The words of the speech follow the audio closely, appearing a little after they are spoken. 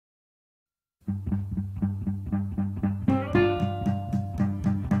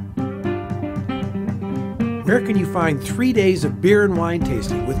Where can you find 3 days of beer and wine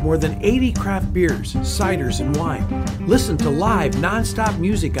tasting with more than 80 craft beers, ciders, and wine? Listen to live, non-stop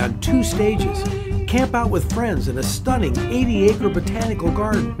music on 2 stages. Camp out with friends in a stunning 80-acre botanical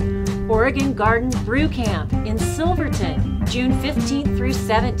garden. Oregon Garden BrewCamp in Silverton, June 15th through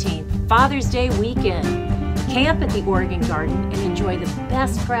 17th, Father's Day weekend. Camp at the Oregon Garden and enjoy the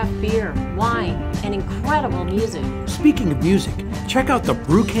best craft beer, wine, and incredible music. Speaking of music, check out the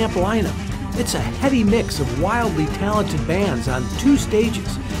BrewCamp lineup. It's a heady mix of wildly talented bands on 2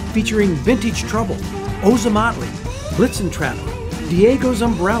 stages, featuring Vintage Trouble, Oza Motley, Blitzen Travel, Diego's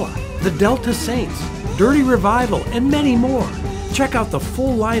Umbrella, the Delta Saints, Dirty Revival, and many more. Check out the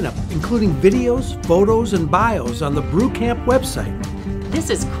full lineup, including videos, photos, and bios on the BrewCamp website. This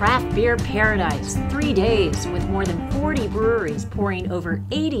is craft beer paradise, 3 days with more than 40 breweries pouring over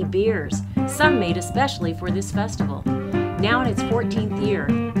 80 beers, some made especially for this festival. Now in its 14th year,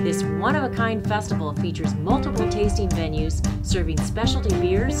 this one-of-a-kind festival features multiple tasting venues serving specialty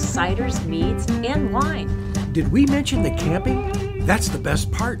beers, ciders, meads, and wine. Did we mention the camping? That's the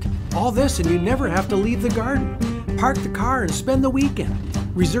best part. All this and you never have to leave the garden. Park the car and spend the weekend.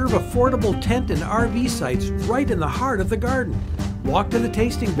 Reserve affordable tent and RV sites right in the heart of the garden. Walk to the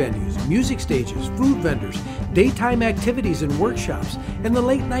tasting venues, music stages, food vendors, daytime activities and workshops, and the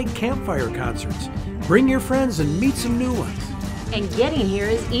late-night campfire concerts. Bring your friends and meet some new ones. And getting here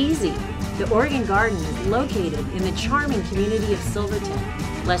is easy. The Oregon Garden is located in the charming community of Silverton,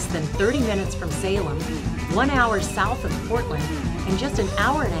 less than 30 minutes from Salem, 1 hour south of Portland, and just an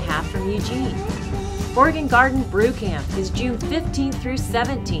hour and a half from Eugene. Oregon Garden BrewCamp is June 15th through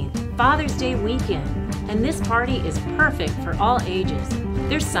 17th, Father's Day weekend, and this party is perfect for all ages.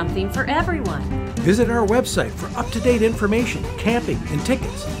 There's something for everyone. Visit our website for up-to-date information, camping, and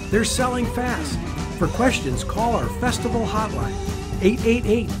tickets. They're selling fast. For questions, call our festival hotline,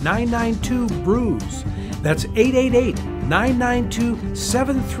 888-992-BREWS. That's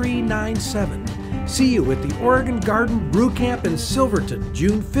 888-992-7397. See you at the Oregon Garden BrewCamp in Silverton,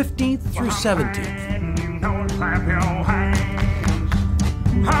 June 15th through 17th.